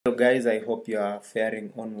Guys, I hope you are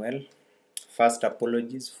faring on well. First,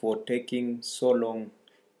 apologies for taking so long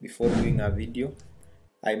before doing a video.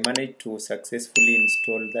 I managed to successfully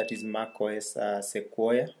install that is macOS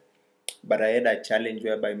Sequoia, but I had a challenge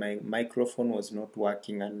whereby my microphone was not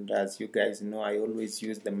working, and as you guys know, I always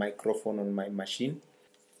use the microphone on my machine.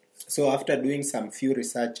 So after doing some few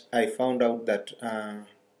research, I found out that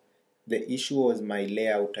the issue was my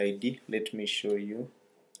layout ID. Let me show you.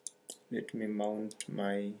 Let me mount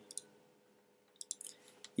my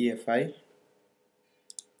EFI.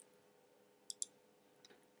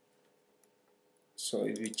 So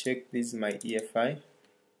if you check, this is my EFI.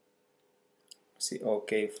 See,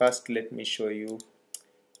 okay, first let me show you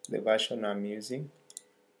the version I'm using.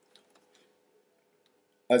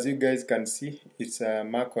 As you guys can see, it's a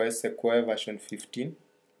macOS Sequoia version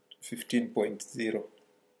 15.0.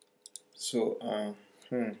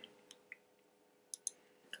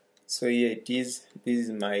 So here it is. This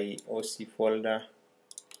is my OC folder.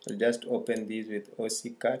 I'll just open this with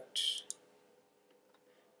OCCut.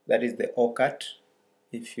 That is the OCCut.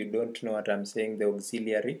 If you don't know what I'm saying, the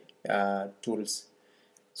auxiliary tools.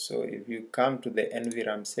 So if you come to the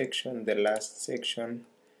NVRAM section, the last section,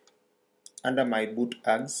 under my boot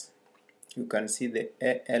args, you can see the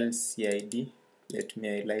ALCID. Let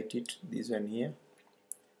me highlight it, this one here.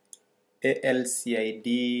 ALCID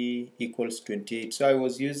equals 28. So I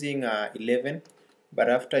was using 11, but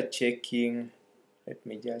after checking, let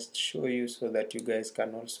me just show you so that you guys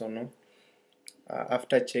can also know.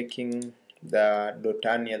 After checking the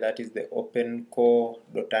Dotania, that is the OpenCore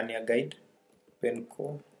Dotania guide,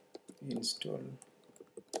 OpenCore install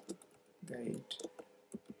guide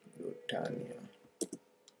Dotania.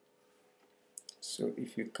 So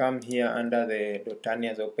if you come here under the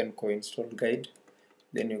Dotania's OpenCore install guide,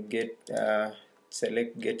 then you get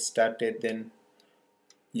select get started, then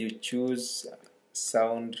you choose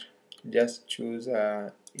sound, just choose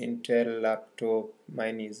Intel laptop.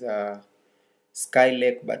 Mine is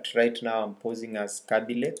Skylake, but right now I'm posing as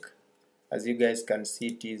Kaby Lake. As you guys can see,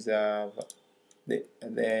 it is the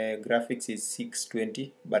graphics is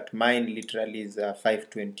 620, but mine literally is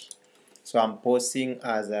 520. So I'm posing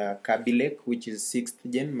as Kaby Lake, which is 6th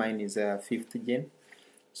gen, mine is 5th gen,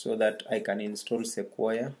 so that I can install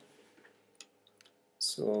Sequoia.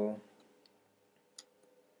 So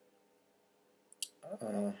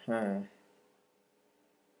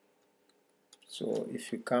so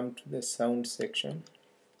if you come to the sound section,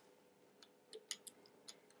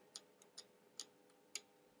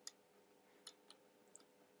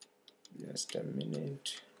 just a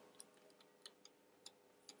minute,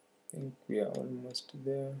 I think we are almost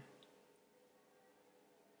there.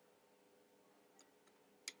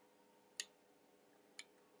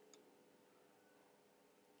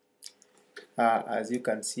 As you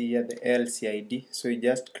can see here, the ALCID, so you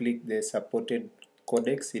just click the supported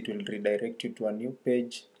codecs, it will redirect you to a new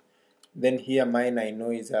page. Then here mine I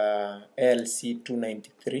know is ALC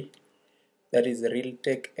 293, that is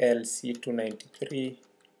Realtek ALC 293.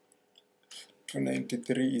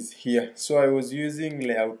 293 is here. So I was using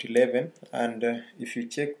layout 11, and if you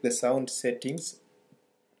check the sound settings,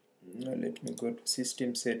 let me go to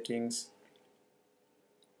system settings,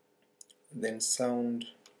 then sound.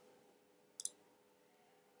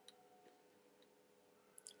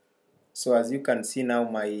 So as you can see now,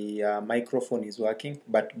 my microphone is working,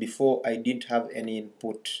 but before I didn't have any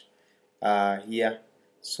input here,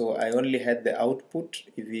 so I only had the output.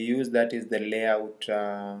 If you use that is the layout,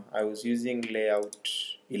 I was using layout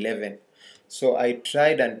 11. So I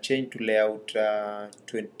tried and changed to layout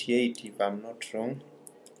 28 if I'm not wrong.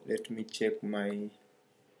 Let me check my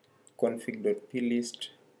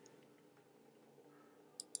config.plist.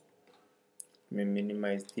 Let me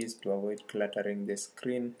minimize this to avoid cluttering the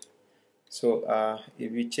screen. So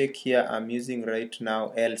if you check here, I'm using right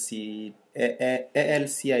now ALCID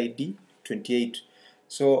 28.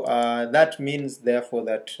 So that means therefore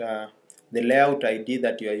that the layout ID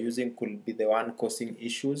that you are using could be the one causing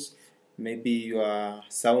issues. Maybe your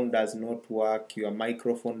sound does not work, your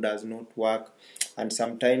microphone does not work, and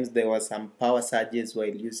sometimes there were some power surges while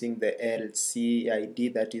using the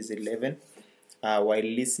ALCID that is 11. While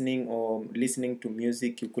listening to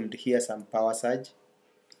music, you could hear some power surge.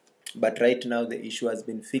 But right now the issue has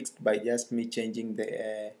been fixed by just me changing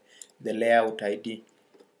the layout ID.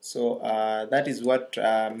 So that is what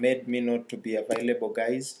made me not to be available,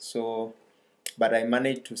 guys. So but I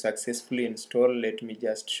managed to successfully install. Let me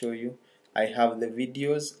just show you. I have the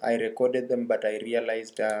videos, I recorded them, but I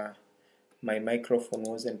realized my microphone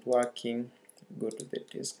wasn't working. Go to the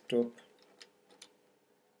desktop.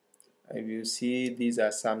 If you see, these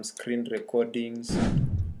are some screen recordings.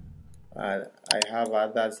 I have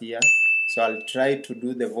others here, so I'll try to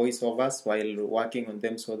do the voiceovers while working on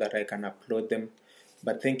them so that I can upload them.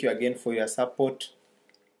 But thank you again for your support.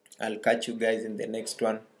 I'll catch you guys in the next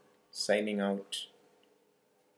one. Signing out.